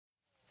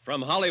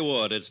From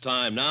Hollywood, it's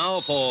time now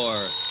for...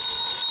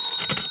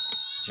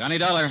 Johnny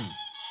Dollar.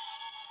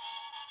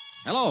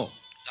 Hello.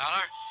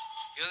 Dollar?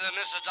 You're the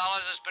Mrs.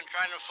 Dollar that's been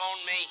trying to phone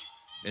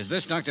me? Is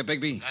this Dr.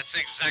 Bigby? That's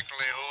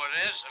exactly who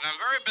it is, and I'm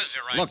very busy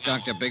right Look, now.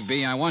 Dr.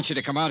 Bigby, I want you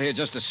to come out here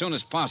just as soon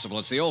as possible.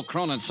 It's the old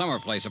Cronin summer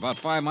place about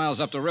 5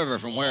 miles up the river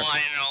from where... Oh, I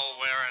know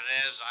where it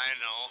is, I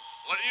know.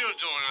 What are you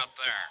doing up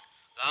there?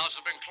 The house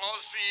has been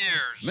closed for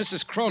years.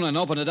 Mrs. Cronin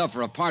opened it up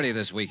for a party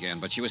this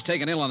weekend, but she was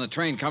taken ill on the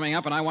train coming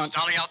up, and I want...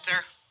 Is Dolly out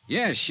there?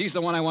 Yes, she's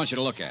the one I want you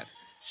to look at.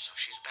 So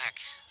she's back.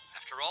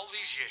 After all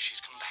these years, she's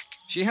come back.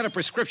 She had a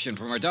prescription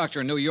from her doctor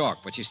in New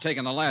York, but she's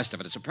taken the last of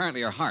it. It's apparently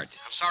her heart.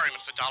 I'm sorry,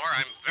 Mr. Dollar.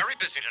 I'm very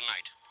busy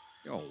tonight.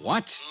 Oh,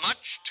 what?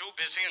 Much too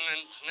busy, and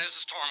then there's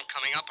a storm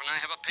coming up, and I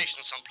have a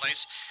patient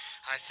someplace,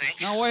 I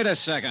think. Now, wait a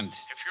second.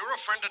 If you're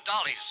a friend of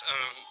Dolly's,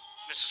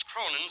 Mrs.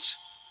 Cronin's,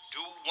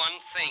 do one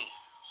thing.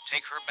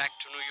 Take her back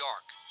to New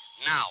York.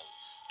 Now.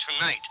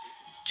 Tonight.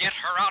 Get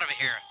her out of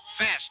here.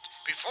 Fast.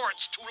 Before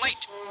it's too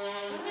late.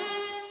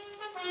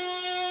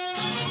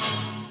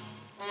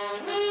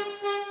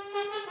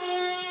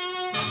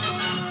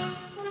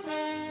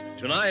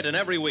 Tonight and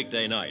every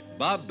weekday night,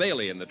 Bob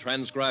Bailey in the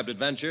transcribed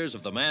adventures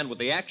of the man with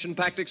the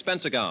action-packed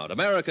expense account,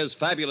 America's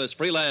fabulous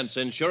freelance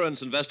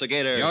insurance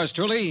investigator. Yours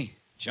truly,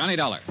 Johnny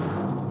Dollar.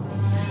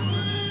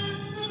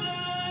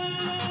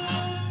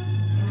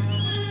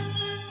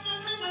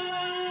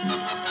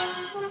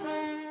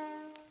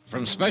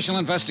 From Special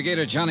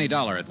Investigator Johnny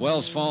Dollar at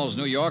Wells Falls,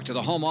 New York, to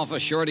the Home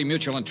Office, Surety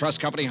Mutual and Trust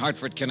Company,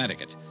 Hartford,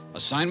 Connecticut.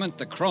 Assignment,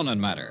 the Cronin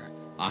matter.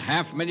 A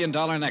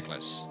 $500,000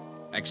 necklace.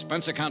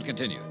 Expense account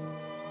continued.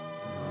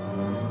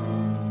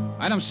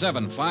 Item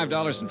 7,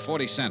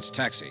 $5.40,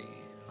 taxi.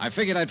 I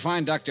figured I'd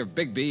find Dr.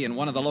 Bigby in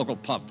one of the local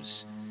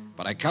pubs,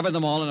 but I covered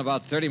them all in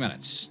about 30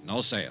 minutes.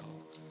 No sale.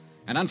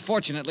 And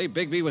unfortunately,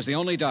 Bigby was the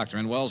only doctor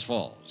in Wells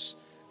Falls.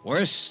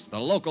 Worse, the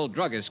local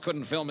druggist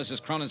couldn't fill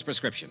Mrs. Cronin's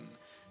prescription.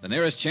 The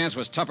nearest chance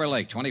was Tupper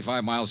Lake,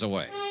 25 miles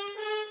away.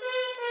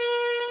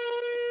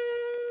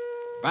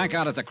 Back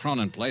out at the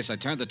Cronin place, I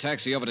turned the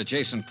taxi over to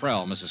Jason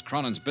Prell, Mrs.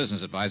 Cronin's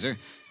business advisor,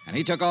 and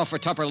he took off for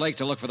Tupper Lake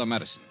to look for the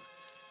medicine.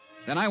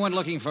 Then I went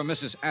looking for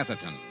Mrs.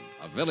 Atherton,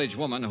 a village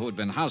woman who had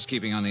been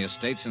housekeeping on the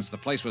estate since the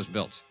place was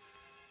built.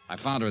 I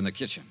found her in the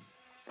kitchen.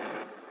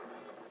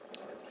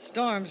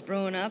 Storm's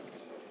brewing up,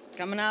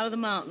 coming out of the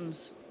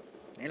mountains.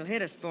 It'll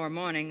hit us before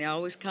morning. They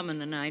always come in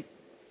the night.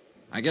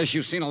 I guess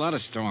you've seen a lot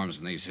of storms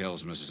in these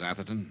hills, Mrs.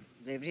 Atherton.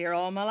 Lived here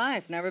all my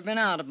life, never been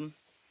out of them.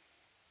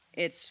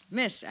 It's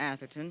Miss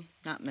Atherton,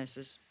 not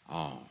Mrs.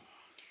 Oh.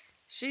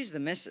 She's the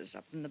missus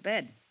up in the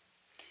bed,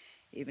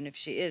 even if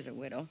she is a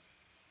widow.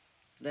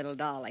 Little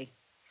Dolly,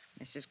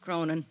 Mrs.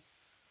 Cronin,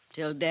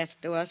 till death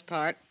do us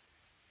part.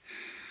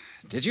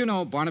 Did you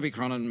know Barnaby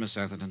Cronin, Miss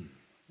Atherton?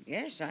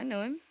 Yes, I knew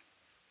him.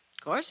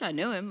 Of course I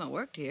knew him. I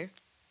worked here.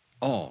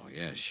 Oh,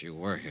 yes, you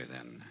were here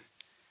then.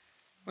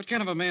 What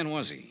kind of a man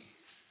was he?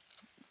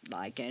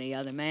 Like any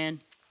other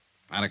man.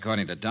 Not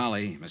according to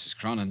Dolly, Mrs.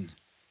 Cronin.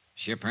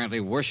 She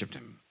apparently worshipped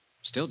him.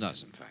 Still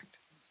does, in fact.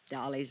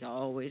 Dolly's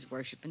always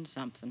worshiping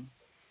something.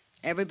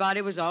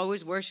 Everybody was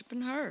always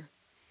worshiping her.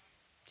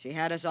 She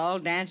had us all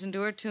dancing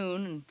to her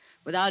tune, and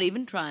without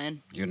even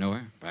trying. You knew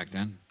her back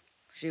then?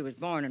 She was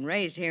born and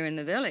raised here in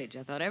the village.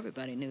 I thought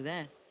everybody knew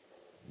that.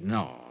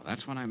 No,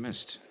 that's what I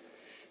missed.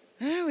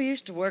 Well, we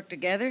used to work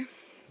together,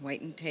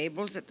 waiting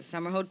tables at the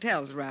summer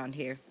hotels around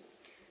here.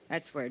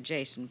 That's where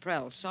Jason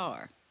Prell saw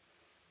her.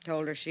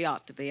 Told her she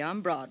ought to be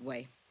on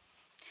Broadway.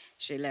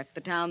 She left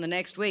the town the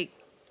next week.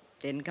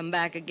 Didn't come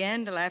back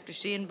again till after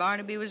she and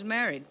Barnaby was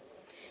married.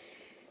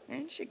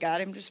 And she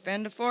got him to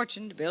spend a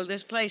fortune to build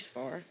this place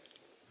for her.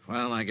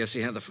 Well, I guess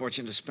he had the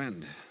fortune to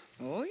spend.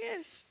 Oh,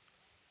 yes.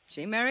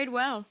 She married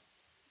well.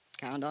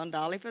 Count on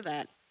Dolly for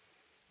that.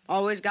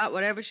 Always got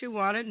whatever she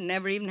wanted and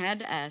never even had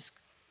to ask.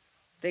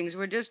 Things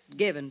were just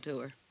given to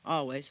her,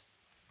 always.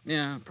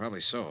 Yeah, probably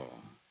so.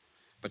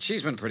 But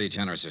she's been pretty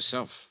generous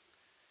herself.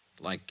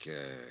 Like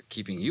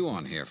keeping you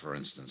on here, for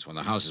instance, when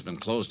the house has been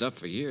closed up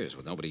for years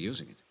with nobody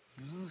using it.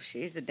 Oh,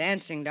 she's the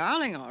dancing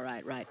darling, all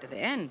right, right to the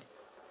end.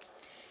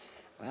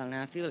 Well,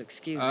 now, if you'll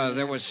excuse me...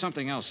 There was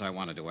something else I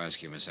wanted to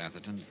ask you, Miss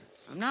Atherton.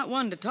 I'm not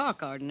one to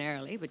talk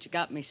ordinarily, but you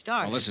got me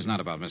started. Well, this is not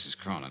about Mrs.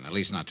 Cronin, at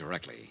least not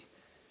directly.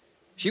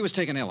 She was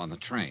taken ill on the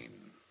train.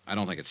 I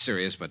don't think it's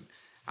serious, but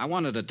I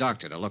wanted a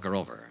doctor to look her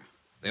over.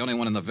 The only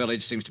one in the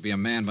village seems to be a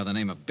man by the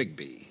name of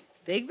Bigby.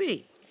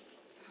 Bigby?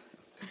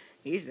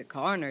 He's the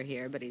coroner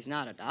here, but he's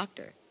not a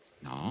doctor.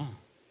 No?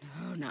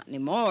 No, not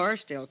anymore.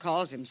 Still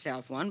calls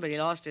himself one, but he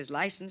lost his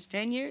license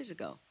 10 years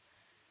ago.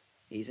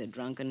 He's a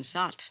drunken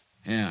sot.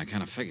 Yeah, I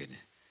kind of figured.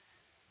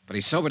 But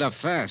he sobered up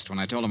fast when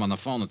I told him on the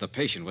phone that the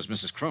patient was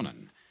Mrs.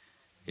 Cronin.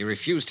 He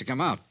refused to come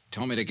out,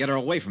 told me to get her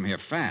away from here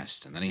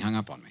fast, and then he hung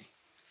up on me.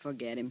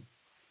 Forget him.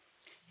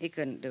 He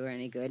couldn't do her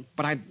any good.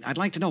 But I'd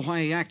like to know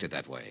why he acted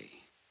that way.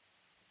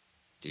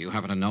 Do you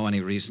happen to know any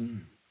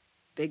reason?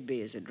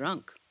 Bigby is a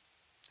drunk.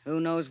 Who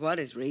knows what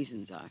his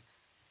reasons are?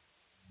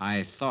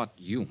 I thought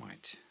you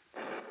might.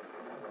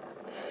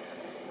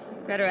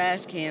 Better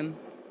ask him.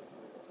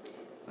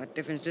 What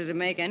difference does it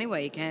make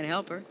anyway? He can't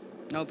help her.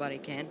 Nobody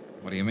can.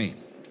 What do you mean?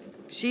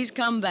 She's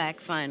come back,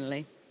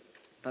 finally.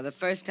 For the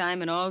first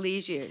time in all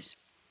these years.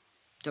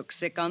 Took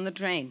sick on the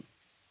train.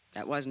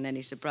 That wasn't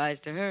any surprise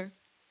to her.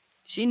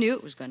 She knew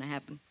it was going to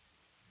happen.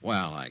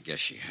 Well, I guess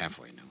she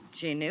halfway knew.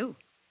 She knew.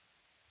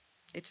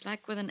 It's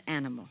like with an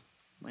animal.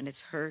 When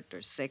it's hurt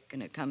or sick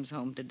and it comes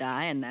home to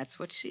die, and that's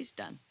what she's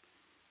done.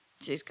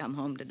 She's come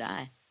home to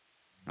die.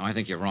 No, I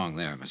think you're wrong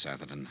there, Miss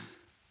Atherton.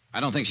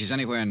 I don't think she's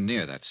anywhere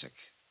near that sick.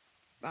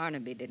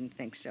 Barnaby didn't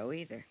think so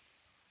either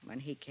when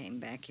he came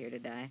back here to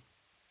die.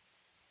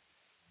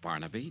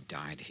 Barnaby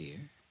died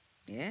here?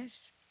 Yes,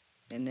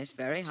 in this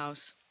very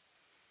house.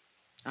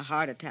 A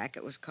heart attack,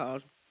 it was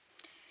called.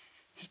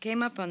 He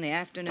came up on the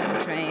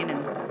afternoon train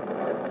and...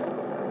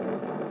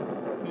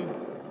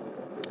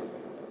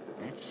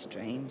 That's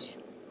strange.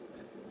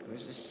 It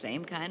was the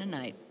same kind of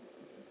night.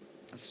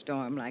 A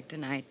storm like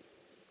tonight.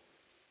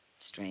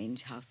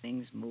 Strange how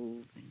things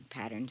move in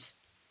patterns.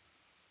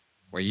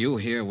 Were you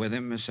here with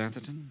him, Miss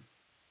Atherton?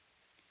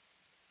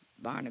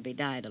 Barnaby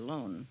died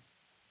alone.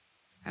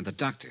 And the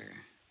doctor?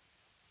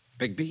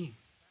 Bigby?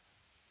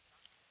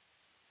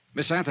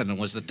 Miss Atherton,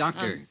 was the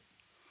doctor...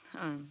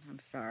 I'm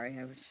sorry.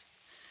 I was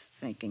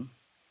thinking.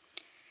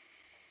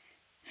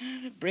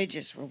 The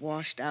bridges were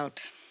washed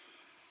out.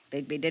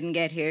 Bigby didn't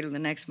get here till the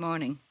next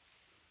morning.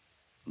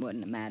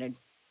 Wouldn't have mattered.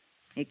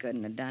 He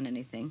couldn't have done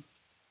anything.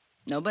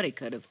 Nobody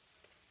could have.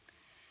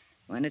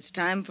 When it's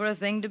time for a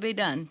thing to be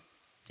done,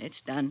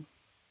 it's done.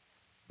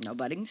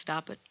 Nobody can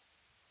stop it.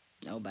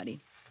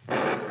 Nobody.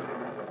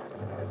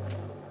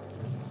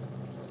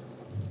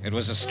 It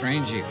was a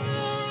strange evening,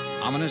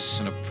 ominous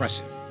and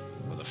oppressive,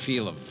 with a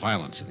feel of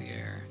violence in the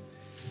air.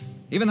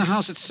 Even the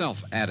house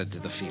itself added to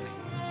the feeling.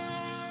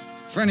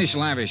 Furnished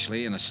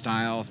lavishly in a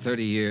style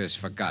 30 years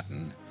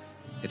forgotten,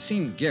 it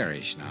seemed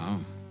garish now,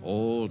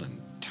 old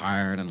and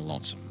tired and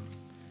lonesome.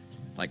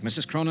 Like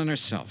Mrs. Cronin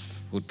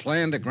herself, who'd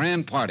planned a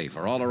grand party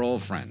for all her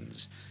old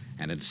friends,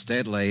 and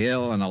instead lay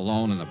ill and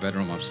alone in the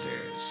bedroom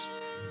upstairs.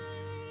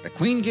 The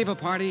Queen gave a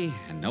party,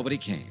 and nobody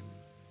came.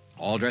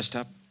 All dressed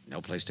up,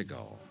 no place to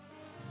go.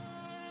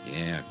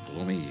 Yeah,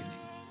 gloomy evening.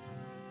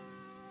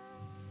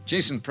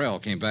 Jason Prell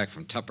came back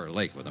from Tupper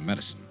Lake with the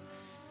medicine.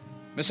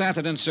 Miss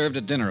Atherton served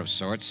a dinner of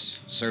sorts,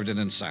 served it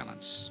in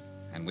silence,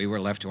 and we were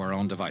left to our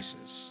own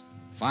devices.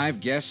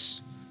 5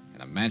 guests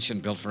and a mansion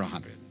built for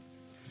 100.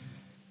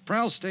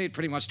 Prell stayed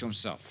pretty much to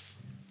himself.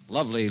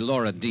 Lovely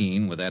Laura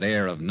Dean, with that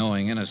air of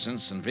knowing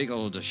innocence,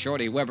 inveigled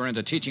Shorty Weber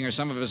into teaching her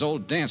some of his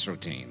old dance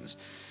routines.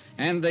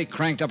 And they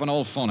cranked up an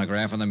old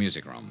phonograph in the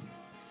music room.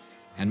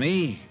 And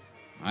me,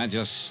 I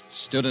just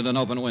stood at an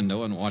open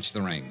window and watched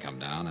the rain come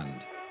down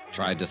and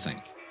tried to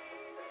think.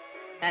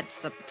 That's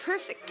the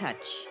perfect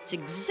touch. It's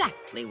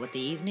exactly what the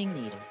evening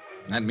needed.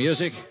 That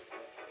music?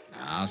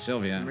 Now,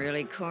 Sylvia.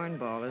 Really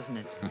cornball, isn't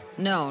it?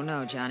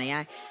 No, Johnny.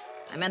 I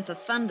meant the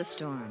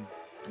thunderstorm.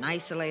 An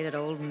isolated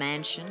old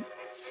mansion,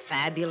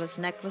 fabulous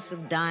necklace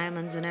of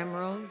diamonds and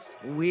emeralds,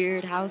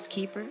 weird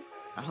housekeeper,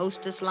 a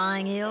hostess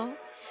lying ill,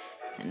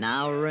 and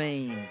now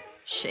rain.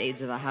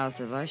 Shades of a house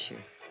of Usher.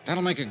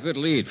 That'll make a good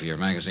lead for your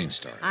magazine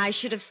story. I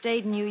should have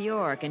stayed in New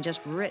York and just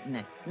written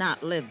it,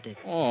 not lived it.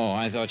 Oh,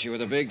 I thought you were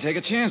the big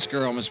take-a-chance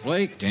girl, Miss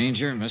Blake.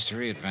 Danger,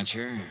 mystery,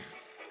 adventure.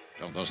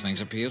 Don't those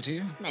things appeal to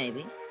you?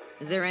 Maybe.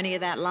 Is there any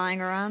of that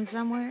lying around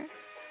somewhere?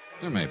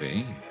 There may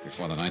be,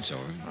 before the night's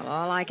over. Well,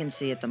 all I can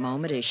see at the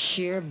moment is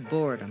sheer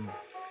boredom.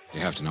 You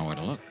have to know where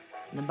to look.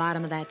 In the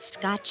bottom of that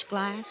scotch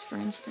glass, for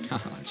instance?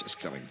 Just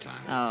killing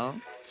time.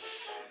 Oh.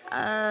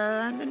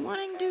 I've been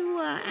wanting to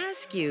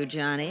ask you,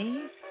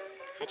 Johnny.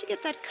 How'd you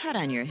get that cut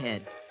on your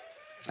head?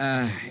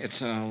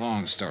 It's a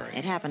long story.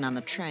 It happened on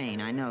the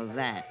train, I know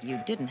that. You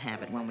didn't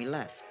have it when we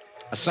left.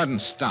 A sudden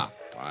stop.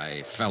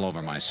 I fell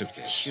over my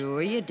suitcase.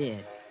 Sure you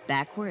did.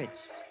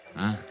 Backwards.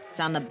 Huh? It's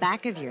on the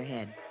back of your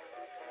head.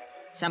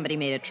 Somebody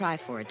made a try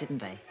for it, didn't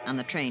they? On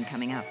the train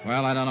coming up.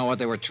 Well, I don't know what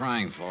they were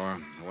trying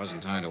for. There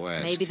wasn't time to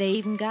ask. Maybe they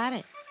even got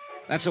it.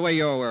 That's the way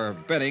you were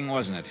betting,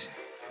 wasn't it?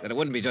 That it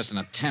wouldn't be just an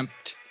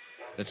attempt.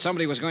 That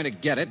somebody was going to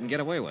get it and get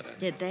away with it.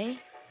 Did they?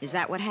 Is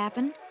that what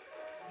happened?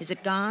 Is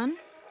it gone?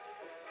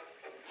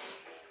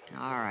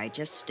 All right,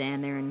 just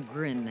stand there and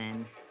grin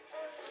then.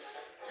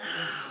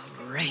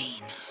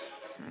 Rain.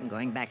 I'm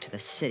going back to the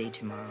city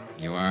tomorrow.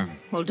 You are?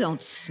 Well,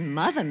 don't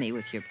smother me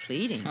with your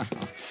pleading.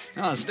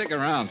 No, stick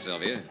around,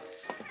 Sylvia.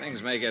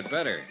 Things may get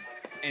better,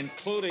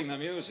 including the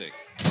music.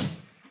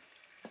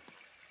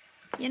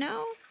 You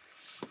know,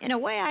 in a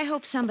way, I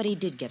hope somebody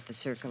did get the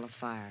Circle of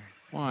Fire.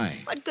 Why?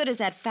 What good is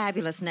that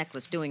fabulous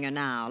necklace doing her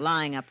now,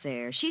 lying up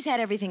there? She's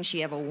had everything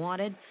she ever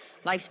wanted.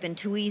 Life's been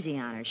too easy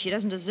on her. She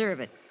doesn't deserve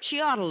it.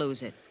 She ought to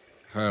lose it.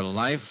 Her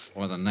life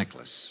or the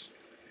necklace?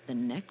 The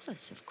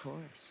necklace, of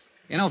course.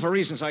 You know, for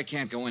reasons I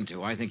can't go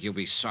into, I think you'll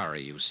be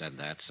sorry you said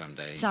that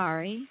someday.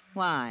 Sorry?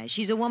 Why?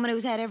 She's a woman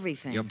who's had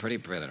everything. You're a pretty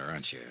predator,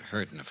 aren't you?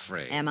 Hurt and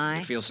afraid. Am I?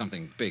 You feel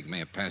something big may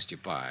have passed you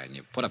by, and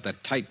you put up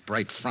that tight,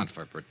 bright front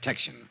for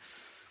protection.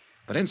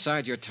 But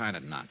inside, you're tied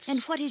in knots.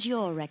 And what is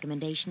your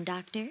recommendation,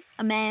 Doctor?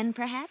 A man,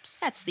 perhaps?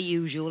 That's the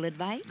usual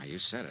advice. Now, you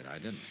said it. I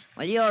didn't.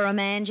 Well, you're a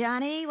man,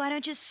 Johnny. Why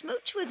don't you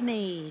smooch with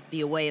me? It'd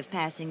be a way of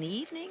passing the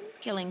evening,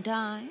 killing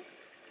time.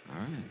 All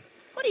right.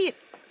 What are you...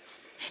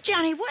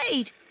 Johnny,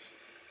 wait!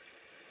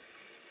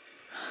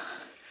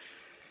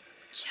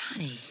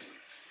 Johnny,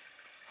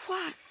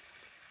 why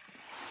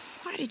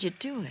did you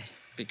do it?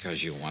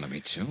 Because you wanted me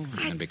to,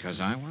 and because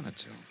I wanted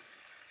to.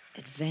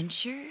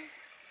 Adventure,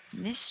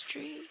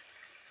 mystery,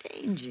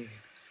 danger.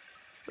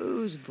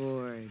 Who's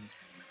bored?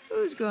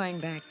 Who's going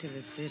back to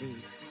the city?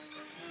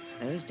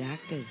 Those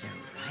doctors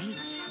are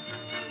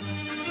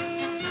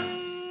right.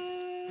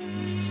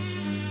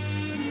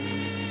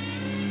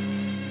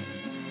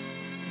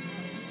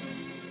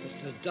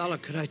 Mr. Dollar,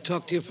 could I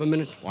talk to you for a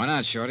minute? Why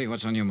not, Shorty?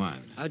 What's on your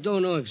mind? I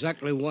don't know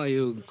exactly why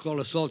you called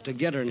us all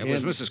together in It here.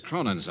 was Mrs.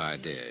 Cronin's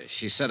idea.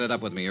 She set it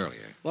up with me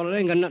earlier. Well, it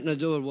ain't got nothing to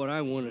do with what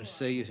I want to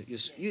say.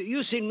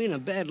 You seen me in a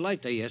bad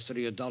light there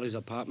yesterday at Dolly's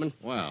apartment.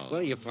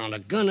 Well, You found a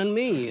gun in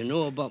me. You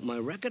know about my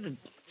record. It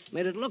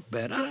made it look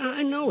bad.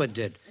 I know it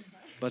did.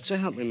 But so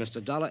help me,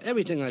 Mr. Dollar,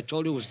 everything I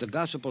told you was the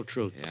gospel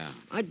truth. yeah.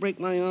 I'd break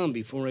my arm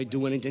before I'd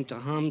do anything to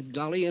harm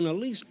Dolly in the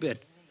least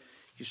bit.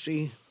 You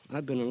see,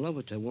 I've been in love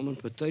with that woman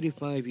for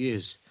 35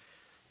 years.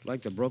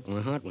 Like to broke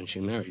my heart when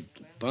she married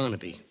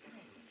Barnaby.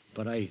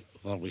 But I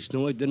always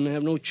knew I didn't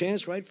have no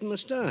chance right from the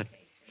start.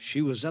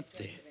 She was up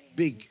there,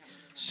 big,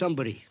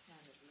 somebody.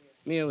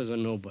 Me, I was a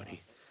nobody.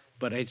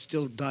 But I'd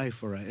still die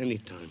for her any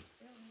time.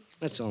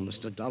 That's all,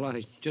 Mr. Dollar.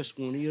 I just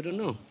wanted you to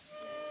know.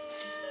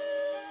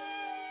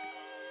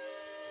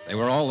 They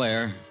were all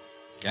there,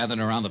 gathered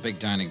around the big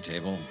dining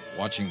table,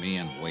 watching me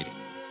and waiting.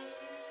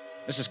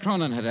 Mrs.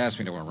 Cronin had asked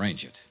me to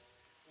arrange it.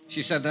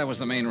 She said that was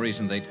the main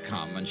reason they'd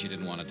come, and she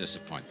didn't want to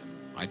disappoint them.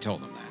 I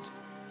told them that.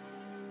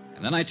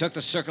 And then I took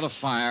the circle of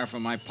fire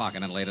from my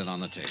pocket and laid it on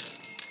the table.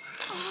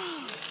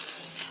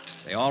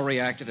 They all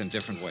reacted in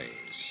different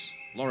ways.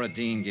 Laura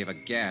Dean gave a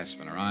gasp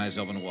and her eyes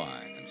opened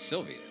wide. And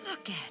Sylvia...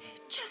 Look at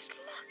it. Just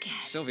look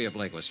at it. Sylvia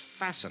Blake was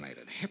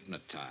fascinated,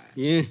 hypnotized.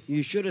 Yeah,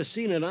 you should have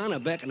seen it on her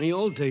back in the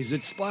old days.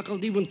 It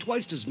sparkled even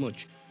twice as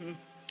much.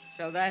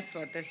 So that's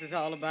what this is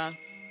all about.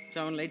 It's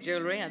only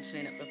jewelry. I've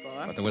seen it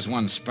before. But there was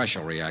one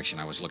special reaction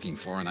I was looking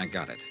for, and I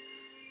got it.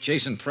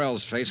 Jason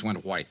Prell's face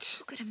went white.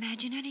 Who could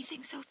imagine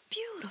anything so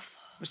beautiful?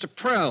 Mr.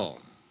 Prell,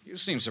 you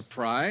seem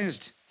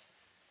surprised.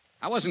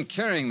 I wasn't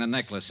carrying the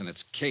necklace in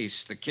its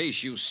case, the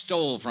case you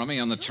stole from me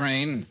on the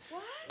train.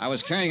 What? I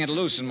was carrying it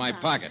loose in my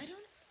pocket.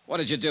 What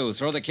did you do?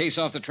 Throw the case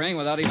off the train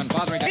without even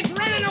bothering to... It's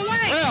running away!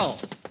 Prell!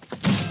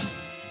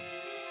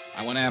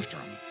 I went after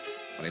him,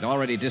 but he'd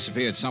already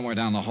disappeared somewhere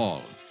down the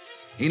hall.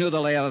 He knew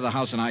the layout of the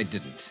house, and I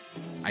didn't.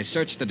 I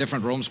searched the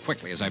different rooms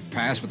quickly as I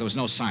passed, but there was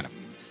no sign of him.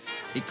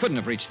 He couldn't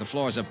have reached the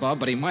floors above,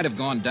 but he might have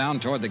gone down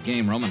toward the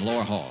game room and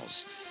lower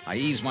halls. I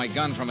eased my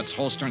gun from its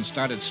holster and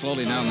started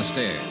slowly down the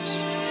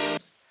stairs.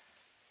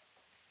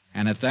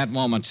 And at that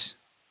moment,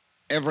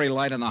 every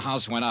light in the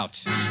house went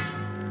out.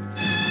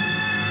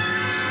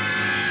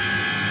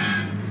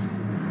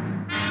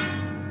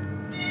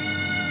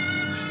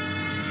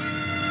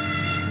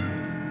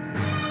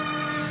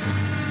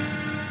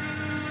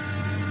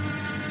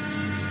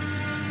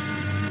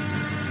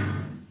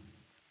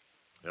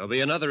 There'll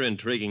be another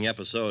intriguing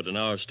episode in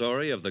our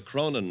story of the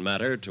Cronin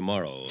matter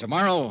tomorrow.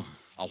 Tomorrow,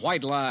 a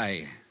white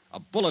lie, a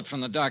bullet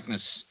from the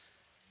darkness,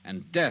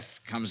 and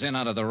death comes in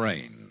out of the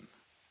rain.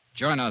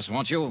 Join us,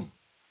 won't you?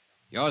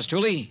 Yours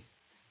truly,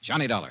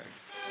 Johnny Dollar.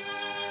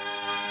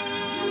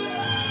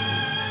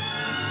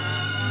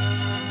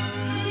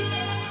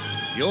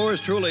 Yours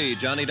truly,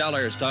 Johnny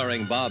Dollar,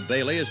 starring Bob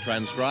Bailey, is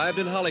transcribed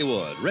in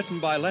Hollywood. Written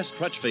by Les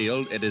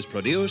Crutchfield, it is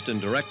produced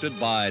and directed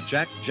by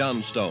Jack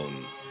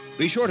Johnstone.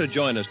 Be sure to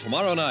join us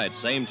tomorrow night,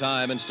 same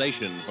time and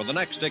station, for the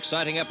next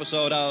exciting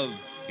episode of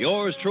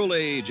Yours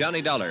truly,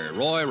 Johnny Dollar.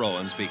 Roy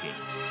Rowan speaking.